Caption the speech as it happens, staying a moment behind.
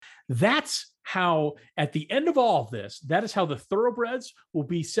That's how, at the end of all of this, that is how the thoroughbreds will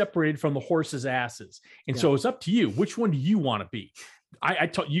be separated from the horses' asses. And so it's up to you. Which one do you want to be? I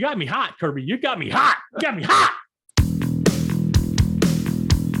told you, got me hot, Kirby. You got me hot. You got me hot.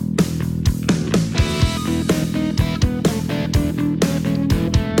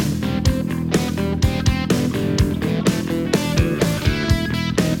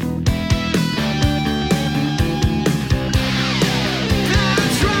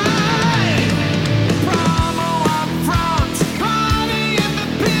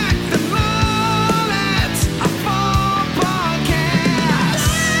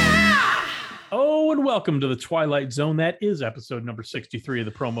 Welcome to the Twilight Zone. That is episode number 63 of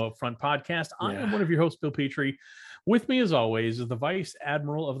the Promo Upfront podcast. I am one of your hosts, Bill Petrie. With me, as always, is the Vice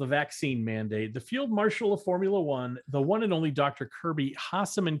Admiral of the Vaccine Mandate, the Field Marshal of Formula One, the one and only Dr. Kirby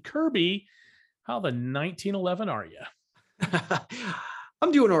Hasseman. Kirby, how the 1911 are you?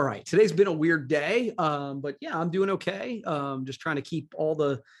 I'm doing all right. Today's been a weird day, but yeah, I'm doing okay. Just trying to keep all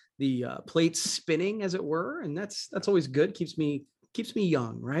the plates spinning, as it were, and that's always good. Keeps me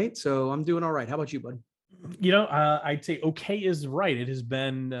young, right? So I'm doing all right. How about you, bud? You know, I'd say okay is right. It has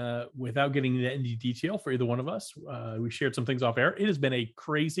been, without getting into any detail for either one of us, we shared some things off air. It has been a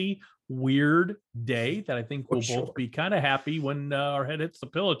crazy, weird day that I think we'll both be kind of happy when our head hits the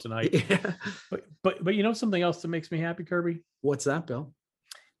pillow tonight. Yeah. But you know something else that makes me happy, Kirby? What's that, Bill?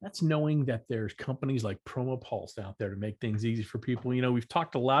 That's knowing that there's companies like Promo Pulse out there to make things easy for people. You know, we've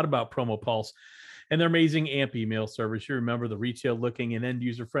talked a lot about Promo Pulse and their amazing AMP email service. You remember the retail looking and end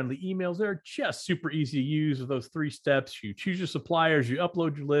user friendly emails. They're just super easy to use with those 3 steps. You choose your suppliers, you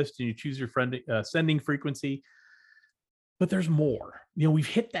upload your list, and you choose your sending frequency. But there's more. You know, we've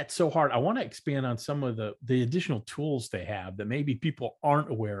hit that so hard. I want to expand on some of the additional tools they have that maybe people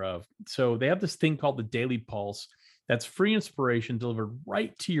aren't aware of. So they have this thing called the Daily Pulse. That's free inspiration delivered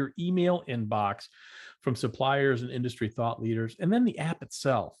right to your email inbox from suppliers and industry thought leaders. And then the app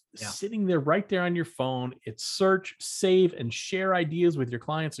itself, sitting there right there on your phone. It's search, save, and share ideas with your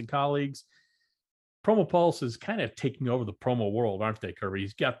clients and colleagues. Promo Pulse is kind of taking over the promo world, aren't they, Kirby?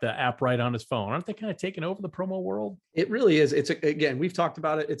 He's got the app right on his phone. Aren't they kind of taking over the promo world? It really is. Again, we've talked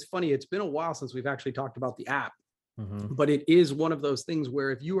about it. It's funny. It's been a while since we've actually talked about the app. Mm-hmm. But it is one of those things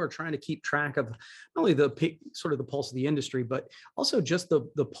where if you are trying to keep track of not only the sort of the pulse of the industry, but also just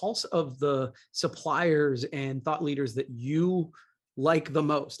the pulse of the suppliers and thought leaders that you like the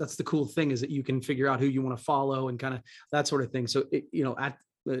most. That's the cool thing, is that you can figure out who you want to follow and kind of that sort of thing. So, at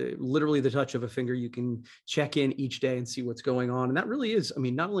literally the touch of a finger, you can check in each day and see what's going on. And that really is, I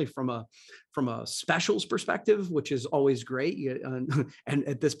mean, not only from a specials perspective, which is always great. And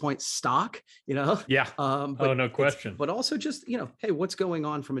at this point, stock, Yeah. No question. But also just, hey, what's going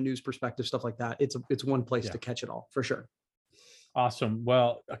on from a news perspective, stuff like that. It's one place to catch it all for sure. Awesome.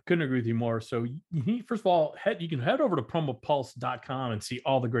 Well, I couldn't agree with you more. So first of all, you can head over to promopulse.com and see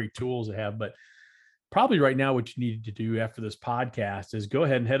all the great tools they have, but probably right now, what you need to do after this podcast is go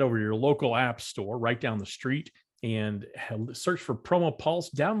ahead and head over to your local app store right down the street and search for Promo Pulse,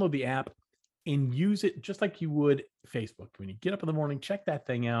 download the app and use it just like you would Facebook. When you get up in the morning, check that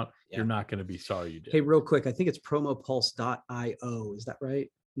thing out. Yeah. You're not going to be sorry you did. Hey, real quick, I think it's promopulse.io. Is that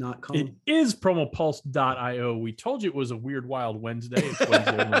right? It is promopulse.io. We told you it was a weird, wild Wednesday. It's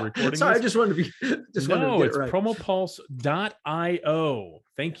Wednesday when we're recording. Sorry, this. I just wanted to be. It's right. promopulse.io.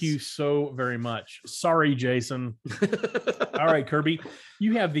 Thank you so very much. Sorry, Jason. All right, Kirby,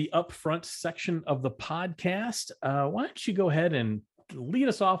 you have the upfront section of the podcast. Why don't you go ahead and lead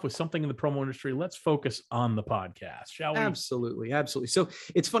us off with something in the promo industry? Let's focus on the podcast, shall we? Absolutely. So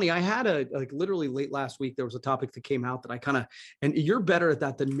it's funny. I had literally late last week, there was a topic that came out that I and you're better at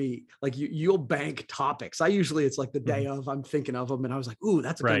that than me. Like you'll bank topics. It's like the day of, I'm thinking of them. And I was like, ooh,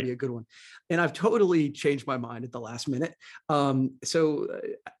 that's going to be a good one. And I've totally changed my mind at the last minute.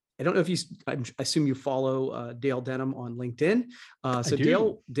 I don't know if I assume you follow Dale Denham on LinkedIn. So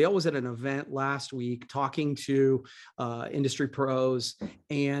Dale was at an event last week talking to industry pros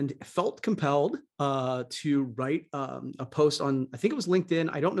and felt compelled to write a post on, I think it was LinkedIn.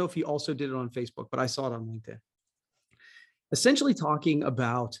 I don't know if he also did it on Facebook, but I saw it on LinkedIn. Essentially talking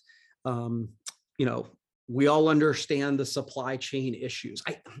about, we all understand the supply chain issues.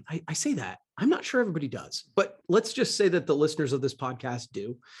 I say that. I'm not sure everybody does, but let's just say that the listeners of this podcast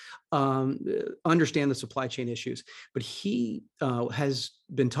do understand the supply chain issues. But he has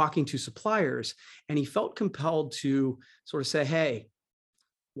been talking to suppliers, and he felt compelled to sort of say, hey,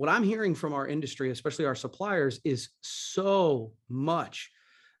 what I'm hearing from our industry, especially our suppliers, is so much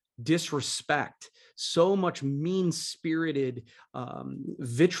disrespect, so much mean-spirited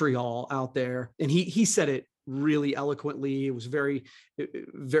vitriol out there. And he said it really eloquently. It was very,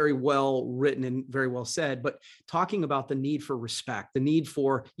 very well written and very well said, but talking about the need for respect, the need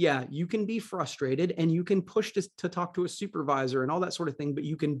for, yeah, you can be frustrated and you can push to talk to a supervisor and all that sort of thing, but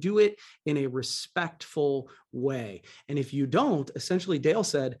you can do it in a respectful way. And if you don't, essentially Dale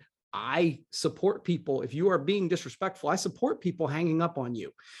said, I support people. If you are being disrespectful, I support people hanging up on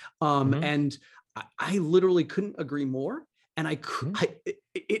you. And I literally couldn't agree more. And it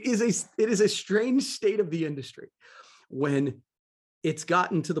is a strange state of the industry when it's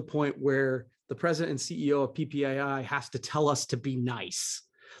gotten to the point where the president and CEO of PPAI has to tell us to be nice.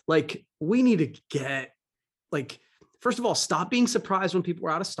 Like, we need to get, like, first of all, stop being surprised when people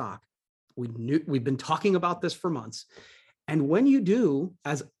are out of stock. We've been talking about this for months. And when you do,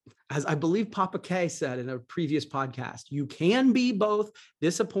 as I believe Papa K said in a previous podcast, you can be both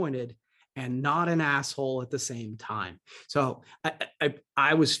disappointed and not an asshole at the same time. So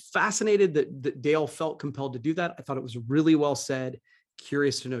I was fascinated that Dale felt compelled to do that. I thought it was really well said.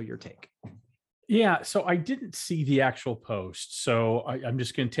 Curious to know your take. Yeah, so I didn't see the actual post, so I'm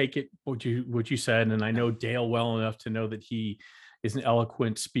just going to take it what you said, and I know Dale well enough to know that he is an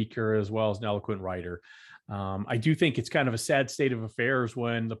eloquent speaker as well as an eloquent writer. I do think it's kind of a sad state of affairs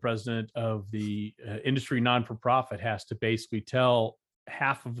when the president of the industry non-for-profit has to basically tell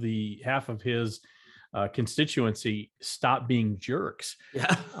half of his constituency stop being jerks.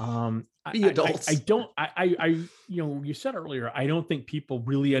 Yeah. Be adults. You said earlier, I don't think people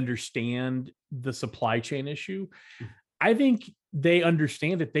really understand the supply chain issue. I think they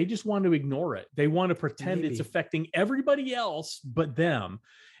understand it. They just want to ignore it. They want to pretend it's affecting everybody else but them.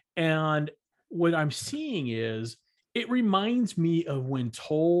 And what I'm seeing is, it reminds me of when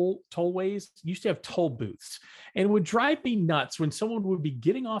tollways used to have toll booths, and it would drive me nuts when someone would be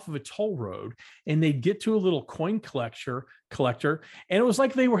getting off of a toll road and they'd get to a little coin collector, and it was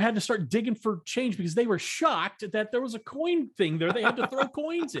like they had to start digging for change because they were shocked that there was a coin thing there. They had to throw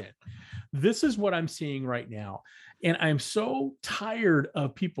coins in. This is what I'm seeing right now. And I'm so tired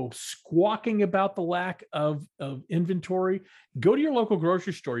of people squawking about the lack of inventory. Go to your local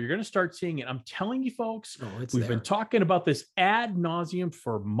grocery store. You're going to start seeing it. I'm telling you, folks, we've been talking about this ad nauseum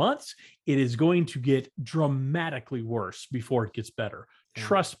for months. It is going to get dramatically worse before it gets better. Yeah.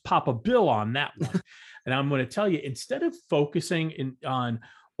 Trust Papa Bill on that one. And I'm going to tell you, instead of focusing on,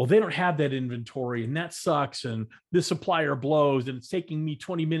 well, they don't have that inventory and that sucks, and this supplier blows and it's taking me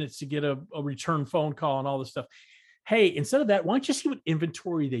 20 minutes to get a return phone call and all this stuff. Hey, instead of that, why don't you see what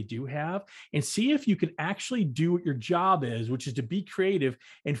inventory they do have and see if you can actually do what your job is, which is to be creative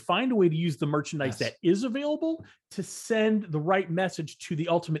and find a way to use the merchandise that is available to send the right message to the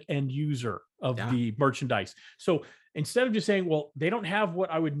ultimate end user of the merchandise. So instead of just saying, well, they don't have what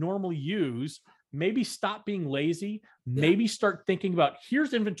I would normally use, maybe stop being lazy, maybe start thinking about,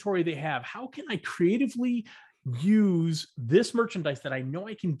 here's inventory they have. How can I creatively use this merchandise that I know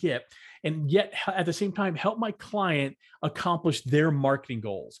I can get, and yet at the same time help my client accomplish their marketing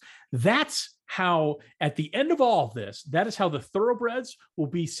goals? That's how, at the end of all of this, that is how the thoroughbreds will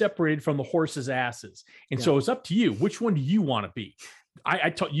be separated from the horses' asses. And so it's up to you. Which one do you want to be? I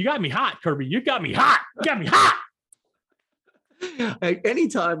told you, got me hot, Kirby. You got me hot. You got me hot.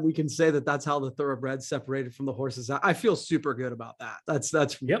 Anytime we can say that that's how the thoroughbreds separated from the horses, I feel super good about that.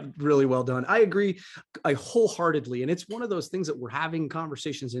 That's really well done. I agree. I wholeheartedly. And it's one of those things that we're having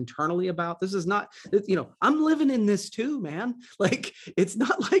conversations internally about. This is not, I'm living in this too, man. Like, it's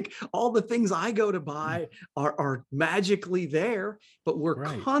not like all the things I go to buy are magically there, but we're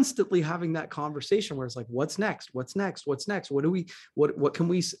constantly having that conversation where it's like, what's next? What's next? What's next? What can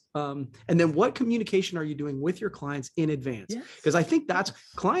we, and then what communication are you doing with your clients in advance? Because I think that's,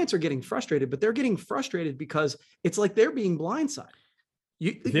 clients are getting frustrated, but they're getting frustrated because it's like they're being blindsided.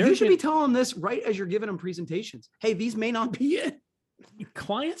 You should be telling them this right as you're giving them presentations. Hey, these may not be it.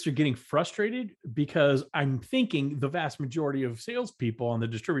 Clients are getting frustrated because I'm thinking the vast majority of salespeople on the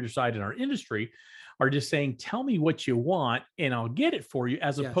distributor side in our industry are just saying, tell me what you want and I'll get it for you,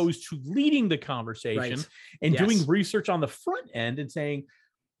 as opposed to leading the conversation and doing research on the front end and saying,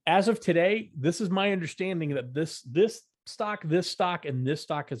 as of today, this is my understanding that this stock, and this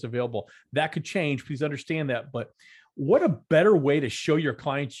stock is available. That could change. Please understand that. But what a better way to show your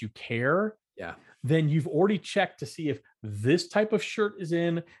clients you care than you've already checked to see if this type of shirt is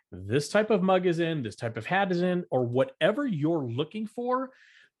in, this type of mug is in, this type of hat is in, or whatever you're looking for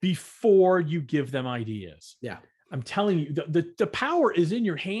before you give them ideas. Yeah. I'm telling you, the power is in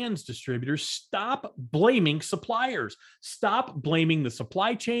your hands, distributors. Stop blaming suppliers. Stop blaming the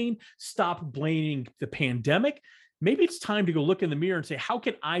supply chain. Stop blaming the pandemic. Maybe it's time to go look in the mirror and say, how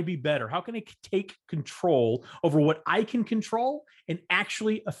can I be better? How can I take control over what I can control and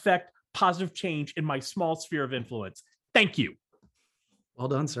actually affect positive change in my small sphere of influence. Thank you. Well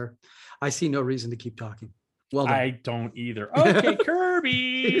done, sir. I see no reason to keep talking. Well done. I don't either. Okay,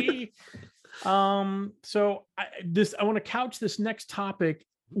 Kirby. So I want to couch this next topic.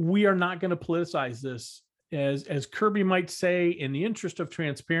 We are not going to politicize this. As Kirby might say, in the interest of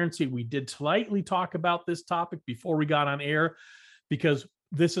transparency, we did slightly talk about this topic before we got on air, because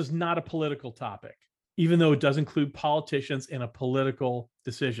this is not a political topic, even though it does include politicians and a political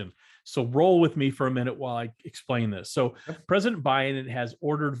decision. So roll with me for a minute while I explain this. So President Biden has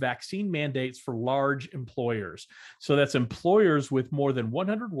ordered vaccine mandates for large employers. So that's employers with more than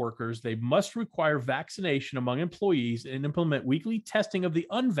 100 workers. They must require vaccination among employees and implement weekly testing of the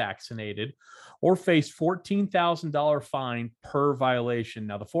unvaccinated, or face $14,000 fine per violation.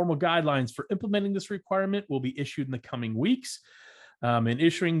 Now, the formal guidelines for implementing this requirement will be issued in the coming weeks. In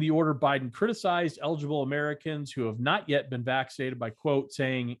issuing the order, Biden criticized eligible Americans who have not yet been vaccinated by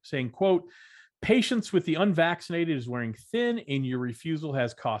saying, quote, patience with the unvaccinated is wearing thin, and your refusal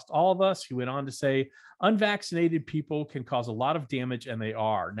has cost all of us. He went on to say, unvaccinated people can cause a lot of damage, and they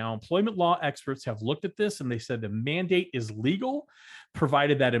are. Now, employment law experts have looked at this, and they said the mandate is legal,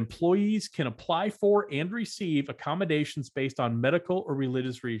 provided that employees can apply for and receive accommodations based on medical or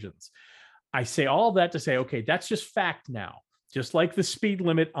religious reasons. I say all that to say, okay, that's just fact now. Just like the speed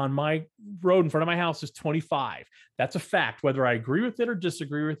limit on my road in front of my house is 25. That's a fact. Whether I agree with it or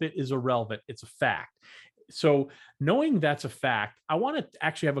disagree with it is irrelevant. It's a fact. So knowing that's a fact, I want to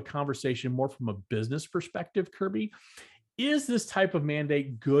actually have a conversation more from a business perspective, Kirby. Is this type of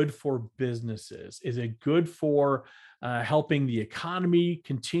mandate good for businesses? Is it good for helping the economy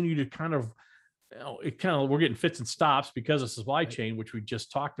continue to we're getting fits and stops because of supply chain, which we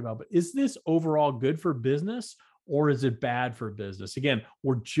just talked about, but is this overall good for business? Or is it bad for business? Again,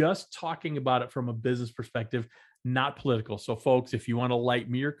 we're just talking about it from a business perspective, not political. So folks, if you want to light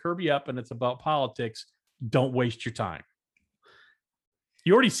me or Kirby up and it's about politics, don't waste your time.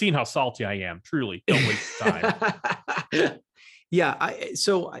 You already seen how salty I am. Truly, don't waste your time. Yeah.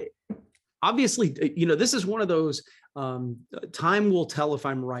 Obviously, this is one of those, time will tell if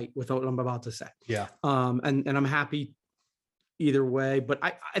I'm right with what I'm about to say. Yeah. And I'm happy either way, but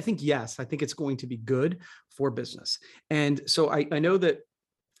I think, yes, I think it's going to be good for business. And so I know that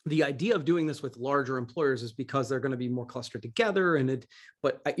the idea of doing this with larger employers is because they're going to be more clustered together.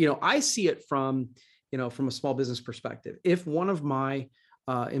 But I see it from a small business perspective. If one of my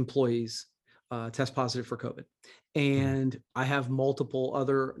employees test positive for COVID and I have multiple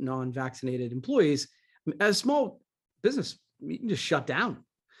other non-vaccinated employees, as a small business, you can just shut down.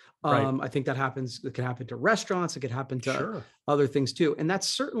 Right. I think that happens. It can happen to restaurants. It could happen to other things too. And that's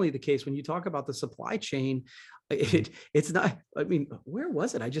certainly the case when you talk about the supply chain. It's not, I mean, where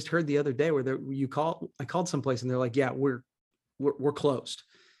was it? I just heard the other day where I called someplace and they're like, yeah, we're closed.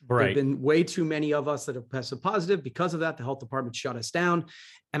 Right. There've been way too many of us that have tested positive. Because of that, the health department shut us down.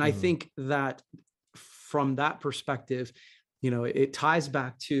 And I think that from that perspective, it ties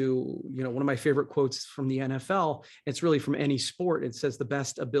back to, one of my favorite quotes from the NFL. It's really from any sport. It says the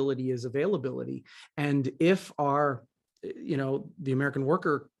best ability is availability. And if the American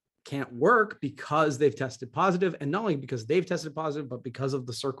worker can't work because they've tested positive, and not only because they've tested positive, but because of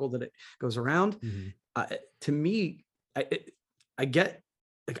the circle that it goes around, to me,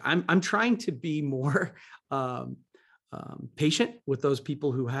 I'm trying to be more patient with those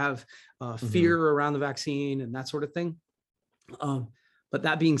people who have fear around the vaccine and that sort of thing. But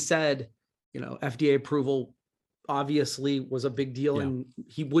that being said, FDA approval obviously was a big deal, and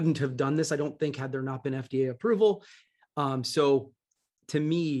he wouldn't have done this, I don't think, had there not been FDA approval. So to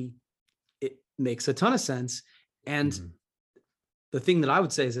me, it makes a ton of sense. And the thing that I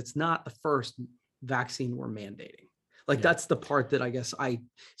would say is it's not the first vaccine we're mandating. That's the part that I guess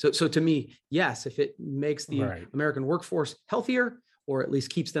so to me, yes, if it makes the American workforce healthier, or at least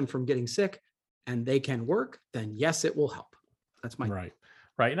keeps them from getting sick and they can work, then yes, it will help. That's my right.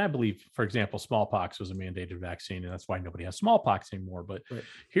 And I believe, for example, smallpox was a mandated vaccine, and that's why nobody has smallpox anymore. But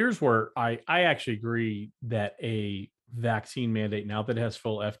here's where I actually agree that a vaccine mandate, now that it has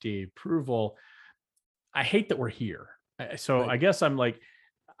full FDA approval, I hate that we're here. So I guess I'm like,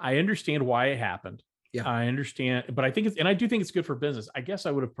 I understand why it happened. Yeah, I understand, but I think I do think it's good for business. I guess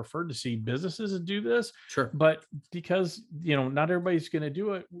I would have preferred to see businesses do this. Sure. But because, not everybody's going to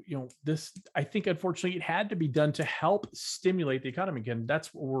do it, I think unfortunately it had to be done to help stimulate the economy. Again,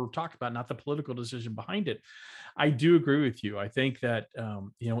 that's what we're talking about, not the political decision behind it. I do agree with you. I think that,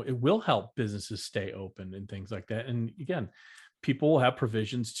 it will help businesses stay open and things like that. And again, people will have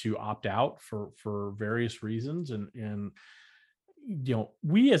provisions to opt out for various reasons. And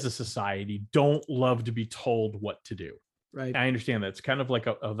we as a society don't love to be told what to do. Right. I understand that it's kind of like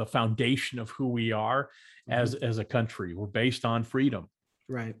the foundation of who we are Mhm. as a country. We're based on freedom.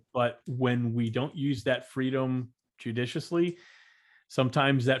 Right. But when we don't use that freedom judiciously,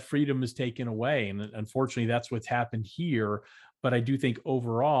 sometimes that freedom is taken away. And unfortunately, that's what's happened here. But I do think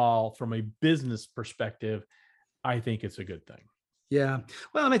overall, from a business perspective, I think it's a good thing. Yeah.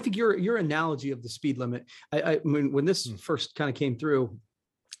 Well, and I think your analogy of the speed limit, I mean, when this Hmm. first kind of came through,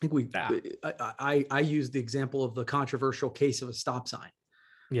 I think Yeah. I used the example of the controversial case of a stop sign,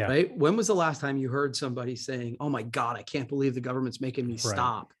 Yeah. right? When was the last time you heard somebody saying, "Oh my God, I can't believe the government's making me Right.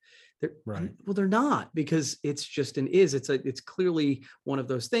 stop"? They're, Right. well, they're not, because it's just it's clearly one of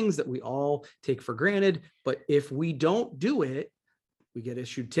those things that we all take for granted. But if we don't do it, we get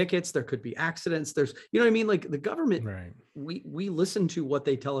issued tickets. There could be accidents. There's, you know what I mean? Like the government, Right. we listen to what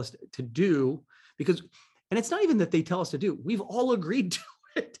they tell us to do, because, and it's not even that they tell us to do. We've all agreed to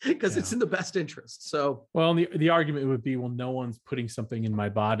it because it's Yeah. in the best interest. So Well, and the argument would be, well, no one's putting something in my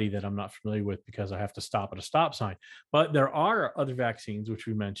body that I'm not familiar with because I have to stop at a stop sign. But there are other vaccines, which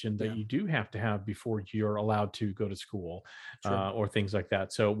we mentioned, that yeah, you do have to have before you're allowed to go to school, true, or things like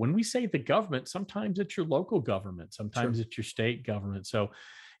that. So when we say the government, sometimes it's your local government, true. sometimes it's your state government. So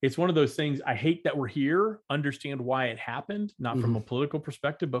it's one of those things. I hate that we're here, understand why it happened, not from Mhm. a political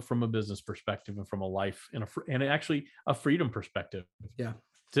perspective, but from a business perspective and from a life and actually a freedom perspective. Yeah.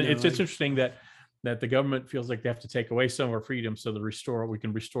 It's No, just interesting that the government feels like they have to take away some of our freedom so we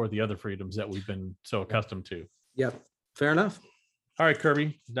can restore the other freedoms that we've been so yeah, accustomed to. yeah. Fair enough. All right,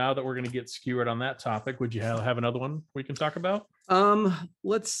 Kirby, now that we're going to get skewered on that topic, would you have another one we can talk about?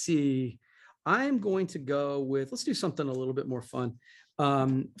 Let's see. I'm going to go with, let's do something a little bit more fun.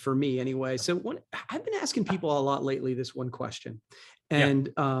 For me anyway. So I've been asking people a lot lately this one question. Yeah.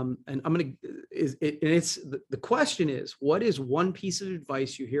 And I'm gonna is it and it's the question is, what is one piece of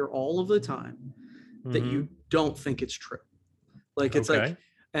advice you hear all of the time that Hmm. you don't think it's true? Like it's like,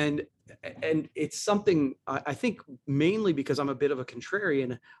 Okay. and it's something I think mainly because I'm a bit of a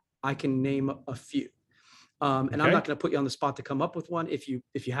contrarian, I can name a few. And I'm Okay. not going to put you on the spot to come up with one. If you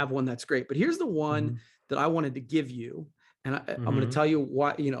have one, that's great. But here's the one Hmm. that I wanted to give you, and I'm going to Hmm. tell you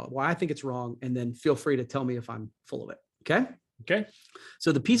why, why I think it's wrong, and then feel free to tell me if I'm full of it. Okay. Okay.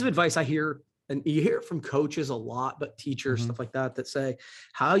 So the piece of advice I hear, and you hear it from coaches a lot, but teachers, Hmm. stuff like that, that say,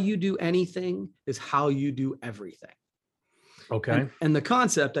 how you do anything is how you do everything. Okay. And the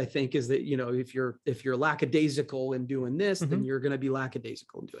concept, I think, is that, if you're lackadaisical in doing this, then Hmm. you're going to be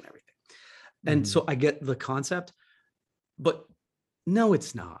lackadaisical in doing everything. And Hmm. so I get the concept, but no,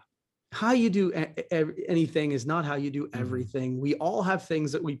 it's not. How you do anything is not how you do Hmm. everything. We all have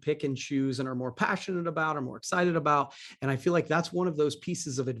things that we pick and choose and are more passionate about or more excited about. And I feel like that's one of those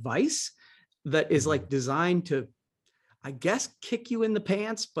pieces of advice that is Hmm. like designed to, I guess, kick you in the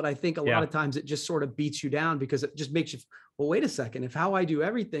pants. But I think a lot Yeah. of times it just sort of beats you down, because it just makes you, well, wait a second. If how I do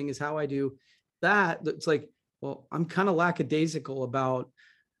everything is how I do that, it's like, well, I'm kind of lackadaisical about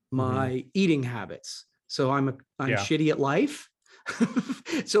Hmm. my eating habits. So I'm Yeah. shitty at life.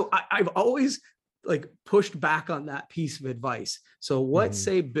 So I've always like pushed back on that piece of advice. So what Hmm.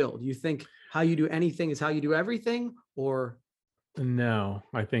 say, Bill? Do you think how you do anything is how you do everything, or No,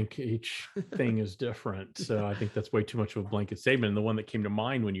 I think each thing is different. So I think that's way too much of a blanket statement. And the one that came to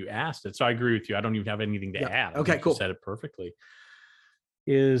mind when you asked it, so I agree with you. I don't even have anything to yeah? add. I Okay, think you cool. said it perfectly.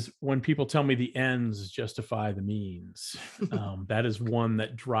 Is when people tell me the ends justify the means. That is one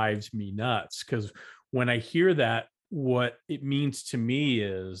that drives me nuts, because when I hear that, what it means to me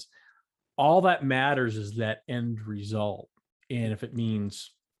is all that matters is that end result. And if it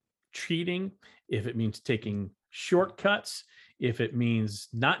means cheating, if it means taking shortcuts, if it means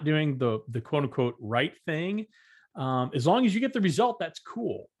not doing the quote unquote right thing, as long as you get the result, that's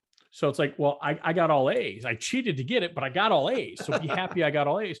cool. So it's like, well, I got all A's. I cheated to get it, but I got all A's. So be happy I got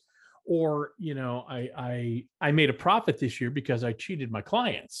all A's. Or, I made a profit this year because I cheated my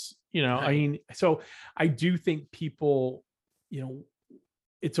clients. I Right. mean, so I do think people, you know,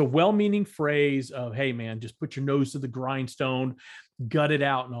 it's a well-meaning phrase of, hey man, just put your nose to the grindstone, gut it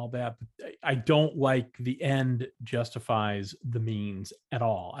out and all that. But I don't like the end justifies the means at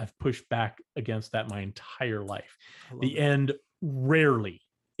all. I've pushed back against that my entire life. I love The end rarely,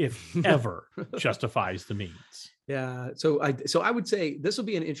 if it. ever, justifies the means. Yeah. So I would say this will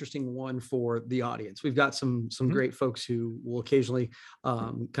be an interesting one for the audience. We've got some Mhm. great folks who will occasionally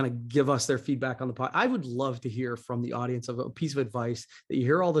kind of give us their feedback on the pod. I would love to hear from the audience of a piece of advice that you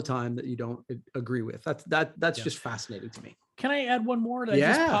hear all the time that you don't agree with. That's Yeah. just fascinating to me. Can I add one more that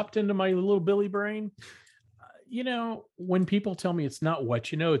just Yeah. popped into my little Billy brain? When people tell me it's not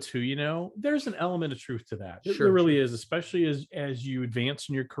what you know, it's who you know, there's an element of truth to that. There Sure. really Sure. is, especially as you advance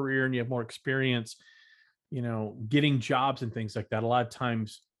in your career and you have more experience. getting jobs and things like that, a lot of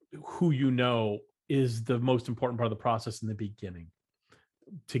times who is the most important part of the process in the beginning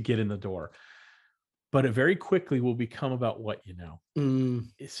to get in the door. But it very quickly will become about what you know.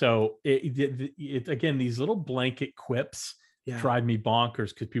 So it again, these little blanket quips drive me bonkers,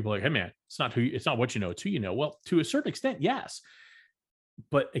 because people are like, hey man, it's not what you know, it's who you know. Well, to a certain extent, yes.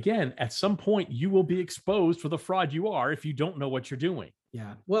 But again, at some point you will be exposed for the fraud you are if you don't know what you're doing.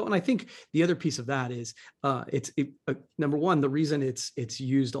 Yeah. Well, and I think the other piece of that is number one, the reason it's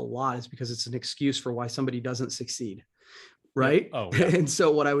used a lot is because it's an excuse for why somebody doesn't succeed. Right. Yep. Oh, yeah. And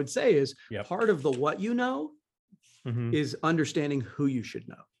so what I would say is part of the what you know is understanding who you should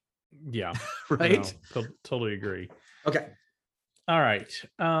know. Yeah. Right. No, totally agree. Okay. All right.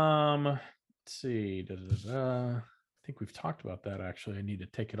 Let's see. I think we've talked about that. Actually, I need to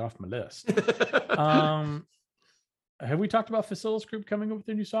take it off my list. Have we talked about Facilis Group coming up with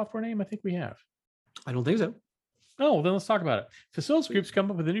their new software name? I think we have. I don't think so. Oh, then let's talk about it. Facilis Group's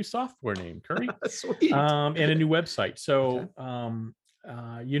come up with a new software name, Kirby. Sweet. And a new website. So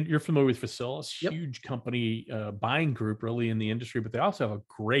you're familiar with Facilis, huge company, buying group really in the industry, but they also have a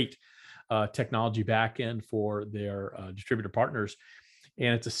great technology backend for their distributor partners.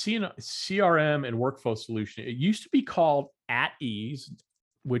 And it's a CRM and workflow solution. It used to be called At Ease,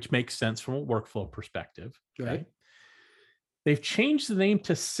 which makes sense from a workflow perspective. Right. They've changed the name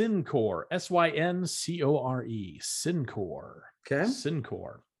to Syncore, Syncore, Syncore. Okay.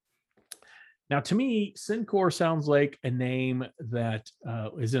 Syncore. Now, to me, Syncore sounds like a name that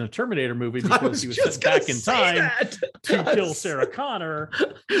is in a Terminator movie, because he was sent back in time to kill Sarah Connor.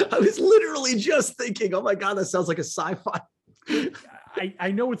 I was literally just thinking, oh my God, that sounds like a sci-fi.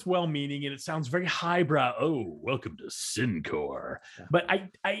 I know it's well-meaning and it sounds very highbrow. Oh, welcome to Syncore. Yeah. But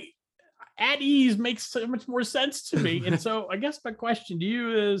At Ease makes so much more sense to me. And so I guess my question to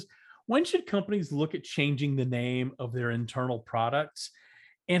you is, when should companies look at changing the name of their internal products?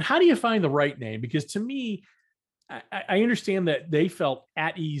 And how do you find the right name? Because to me, I understand that they felt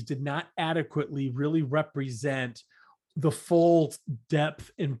At Ease did not adequately really represent the full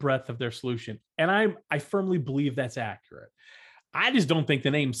depth and breadth of their solution. And I firmly believe that's accurate. I just don't think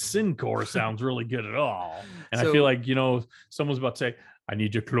the name Syncore sounds really good at all. And I feel like, someone's about to say, I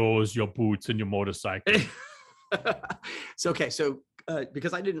need your clothes, your boots, and your motorcycle. So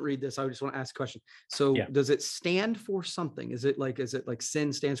because I didn't read this, I just want to ask a question. So does it stand for something? Is it like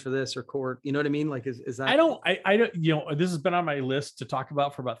sin stands for this, or core? You know what I mean? Like, is that? I don't, this has been on my list to talk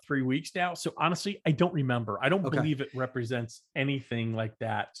about for about 3 weeks now. So honestly, I don't remember. I don't believe it represents anything like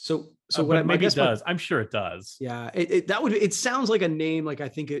that. So maybe it does. I'm sure it does. Yeah. It sounds like a name. Like, I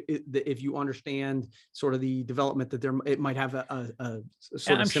think if you understand sort of the development that it might have a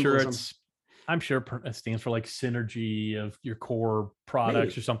sort of symbolism. I'm sure it stands for like synergy of your core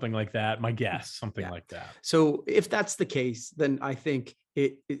products or something like that. My guess, something like that. So if that's the case, then I think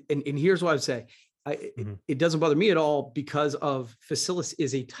and here's what I would say. It doesn't bother me at all, because of Facilis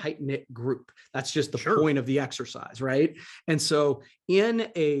is a tight-knit group. That's just the point of the exercise, right? And so in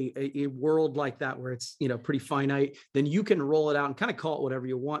a world like that, where it's pretty finite, then you can roll it out and kind of call it whatever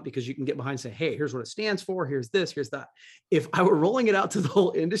you want, because you can get behind and say, hey, here's what it stands for, here's this, here's that. If I were rolling it out to the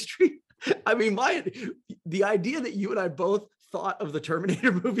whole industry, I mean, the idea that you and I both thought of the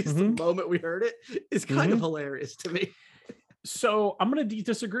Terminator movies the moment we heard it is kind of hilarious to me. So I'm going to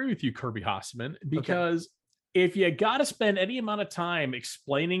disagree with you, Kirby Hasseman, because if you got to spend any amount of time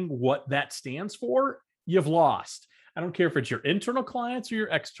explaining what that stands for, you've lost. I don't care if it's your internal clients or your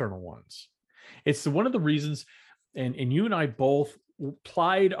external ones. It's one of the reasons, and you and I both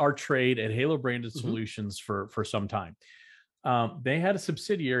plied our trade at Halo Branded Solutions for some time. They had a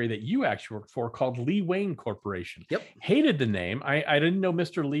subsidiary that you actually worked for called Lee Wayne Corporation. Yep. Hated the name. I didn't know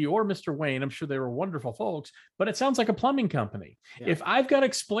Mr. Lee or Mr. Wayne. I'm sure they were wonderful folks, but it sounds like a plumbing company. Yeah. If I've got to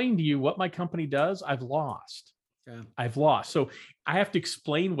explain to you what my company does, I've lost. Yeah. I've lost. So I have to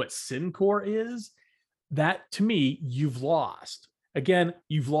explain what Syncore is. That, to me, you've lost. Again,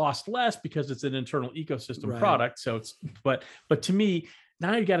 you've lost less because it's an internal ecosystem product. So but to me,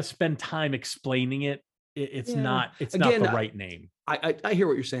 now you got to spend time explaining it. It's not the right name. I hear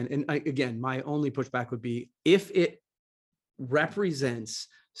what you're saying. And again, my only pushback would be, if it represents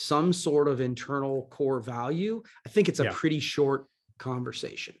some sort of internal core value, I think it's a pretty short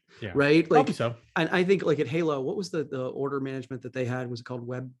conversation, right? Like, probably so. And I think, like, at Halo, what was the order management that they had? Was it called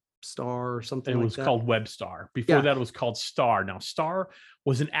WebStar or something like that? It was called WebStar. Before that, it was called STAR. Now, STAR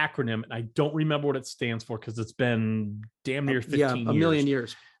was an acronym, and I don't remember what it stands for, because it's been damn near 15 years. A million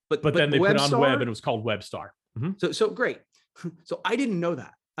years. But then they put it on web, and it was called WebStar. So great. So I didn't know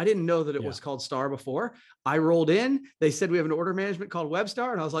that. I didn't know that it Yeah. was called Star before. I rolled in. They said we have an order management called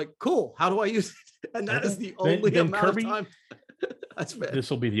WebStar, and I was like, "Cool. How do I use it?" And that is the only Then amount Kirby, of time. That's fair. this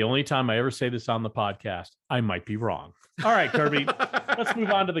will be the only time I ever say this on the podcast. I might be wrong. All right, Kirby, let's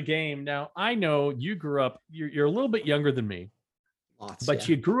move on to the game. Now, I know you grew up, you're a little bit younger than me, but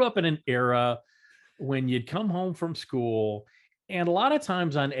you grew up in an era when you'd come home from school, and a lot of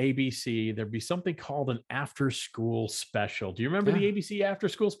times on ABC, there'd be something called an after school special. Do you remember the ABC after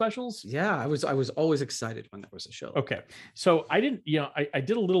school specials? Yeah, I was always excited when there was a show. Okay. So I didn't, I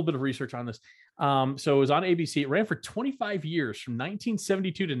did a little bit of research on this. So it was on ABC. It ran for 25 years from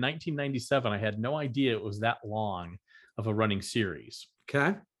 1972 to 1997. I had no idea it was that long of a running series.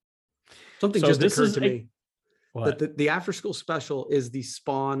 Okay. Something just occurred to me. What? That the after school special is the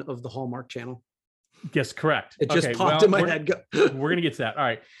spawn of the Hallmark Channel. Yes, correct. It just popped in my head. We're going to get to that. All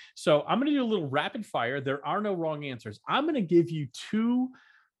right. So I'm going to do a little rapid fire. There are no wrong answers. I'm going to give you two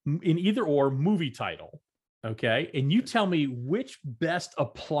in either or movie title. Okay. And you tell me which best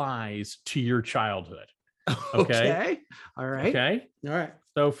applies to your childhood. Okay. All right. Okay. All right.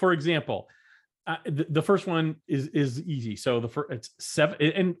 So for example, the first one is easy. So it's 7,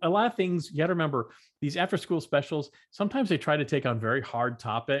 and a lot of things you got to remember. These after school specials, sometimes they try to take on very hard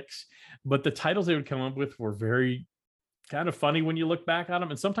topics, but the titles they would come up with were very kind of funny when you look back on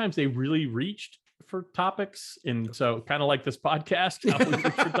them. And sometimes they really reached for topics. And so kind of like this podcast, how we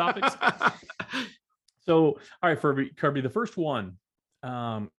reach for topics. So, all right, Kirby, the first one,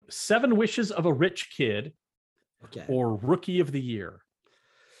 7 Wishes of a Rich Kid, or Rookie of the Year.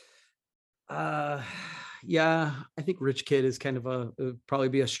 Yeah, I think Rich Kid is kind of probably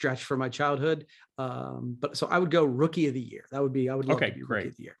be a stretch for my childhood. But so I would go Rookie of the Year. I would love to be Rookie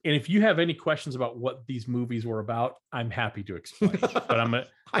of the Year. And if you have any questions about what these movies were about, I'm happy to explain. But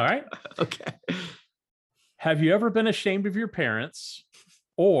all right. Okay. Have you ever been ashamed of your parents?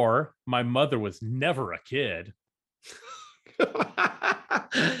 Or My Mother Was Never a Kid?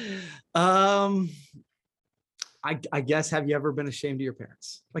 I guess, have you ever been ashamed of your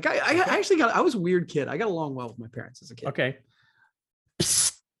parents? Like I actually I was a weird kid. I got along well with my parents as a kid. Okay.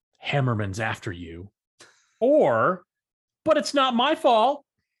 Psst, Hammerman's after you. Or, But It's Not My Fault.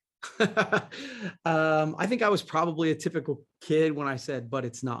 I think I was probably a typical kid when I said, but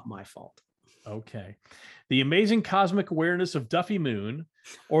it's not my fault. Okay. The Amazing Cosmic Awareness of Duffy Moon,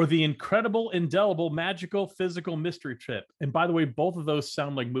 or The Incredible, Indelible, Magical, Physical Mystery Trip. And by the way, both of those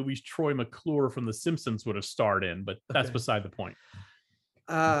sound like movies Troy McClure from The Simpsons would have starred in, but that's beside the point.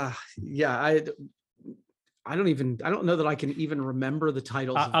 Yeah, I don't know that I can even remember the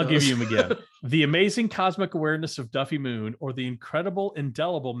titles. I'll give you them again. The Amazing Cosmic Awareness of Duffy Moon, or The Incredible,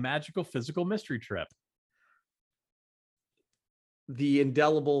 Indelible, Magical, Physical Mystery Trip. The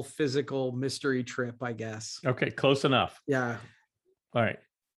Indelible Physical Mystery Trip, I guess. Okay, close enough. Yeah. All right.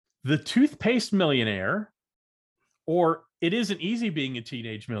 The Toothpaste Millionaire, or It Isn't Easy Being a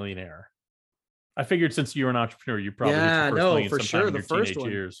Teenage Millionaire. I figured since you're an entrepreneur, you probably for sure. The first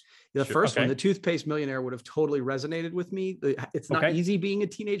one. Years. The first one, The Toothpaste Millionaire, would have totally resonated with me. It's not easy being a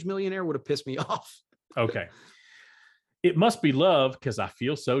teenage millionaire would have pissed me off. Okay. It Must Be Love Because I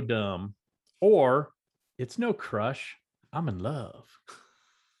Feel So Dumb, or It's No Crush, I'm in Love.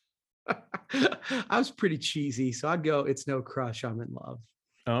 I was pretty cheesy, so I'd go It's No Crush, I'm in Love.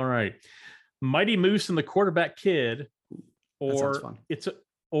 All right. Mighty Moose and the Quarterback Kid, or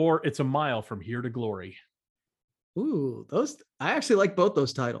It's a Mile from Here to Glory. Ooh, I actually like both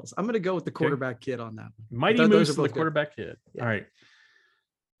those titles. I'm going to go with the Quarterback Kid on that one. Mighty Moose and the Quarterback Kid. Yeah. All right.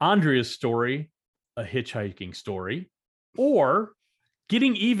 Andrea's Story, A Hitchhiking Story, or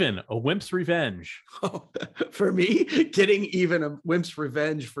Getting Even, A Wimp's Revenge. Oh, for me, Getting Even, A Wimp's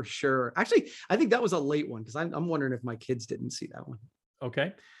Revenge for sure. Actually, I think that was a late one because I'm wondering if my kids didn't see that one.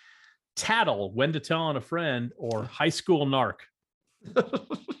 Okay. Tattle, When to Tell on a Friend, or High School Narc.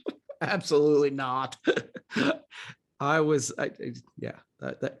 Absolutely not. I would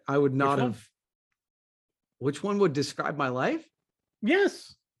not have. Which one would describe my life?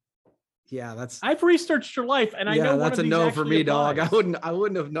 Yes. Yeah, I've researched your life, and I know that's a no for me, dog. I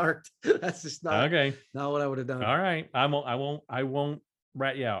wouldn't have narked. That's just not not what I would have done. All right, I won't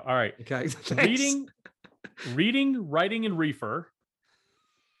rat you out. All right. Okay. Reading, Writing, and Reefer,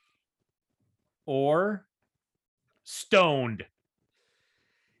 or Stoned.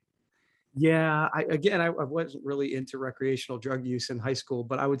 Yeah, I wasn't really into recreational drug use in high school,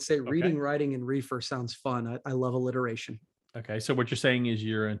 but I would say Reading, Writing, and Reefer sounds fun. I love alliteration. Okay, so what you're saying is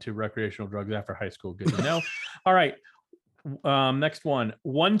you're into recreational drugs after high school. Good to know. All right, next one.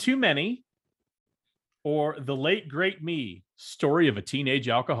 One Too Many, or The Late Great Me, Story of a Teenage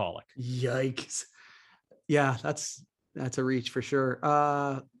Alcoholic. Yikes. Yeah, that's That's a reach for sure.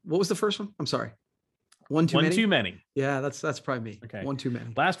 What was the first one? I'm sorry. One too One many. too many. Yeah, that's probably me. Okay. One too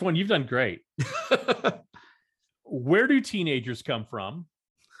many. Last one. You've done great. Where do teenagers come from?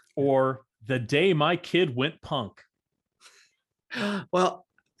 Or the day my kid went punk. Well,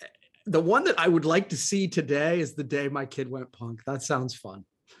 the one that I would like to see today is the day my kid went punk. That sounds fun.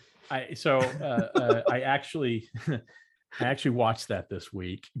 I actually I actually watched that this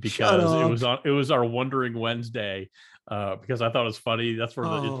week because it was our Wondering Wednesday, because I thought it was funny. That's where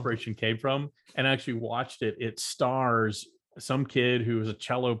the inspiration came from. And I actually watched it. It stars some kid who is a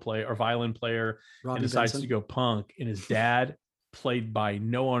cello player or violin player and decides to go punk, and his dad, played by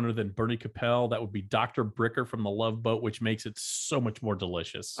no other than Bernie Capel, that would be Dr. Bricker from The Love Boat, which makes it so much more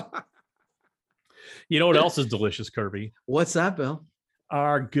delicious. You know what else is delicious, Kirby? What's that, Bill?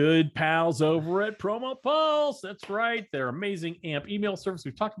 Our good pals over at Promo Pulse. That's right. Their amazing AMP email service.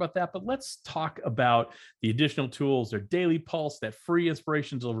 We've talked about that, but let's talk about the additional tools, their daily pulse, that free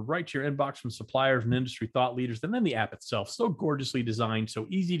inspiration delivered right to your inbox from suppliers and industry thought leaders, and then the app itself. So gorgeously designed, so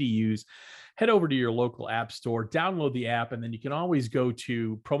easy to use. Head over to your local app store, download the app, and then you can always go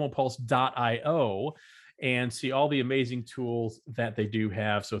to promopulse.io and see all the amazing tools that they do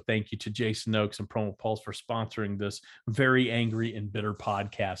have. So thank you to Jason Oakes and Promo Pulse for sponsoring this very angry and bitter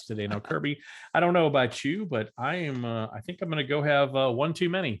podcast today. Now, Kirby, I don't know about you, but I think I'm going to go have one too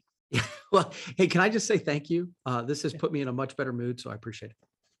many. Well, hey, can I just say thank you? This has put me in a much better mood, so I appreciate it.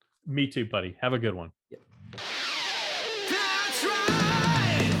 Me too, buddy. Have a good one. Yeah.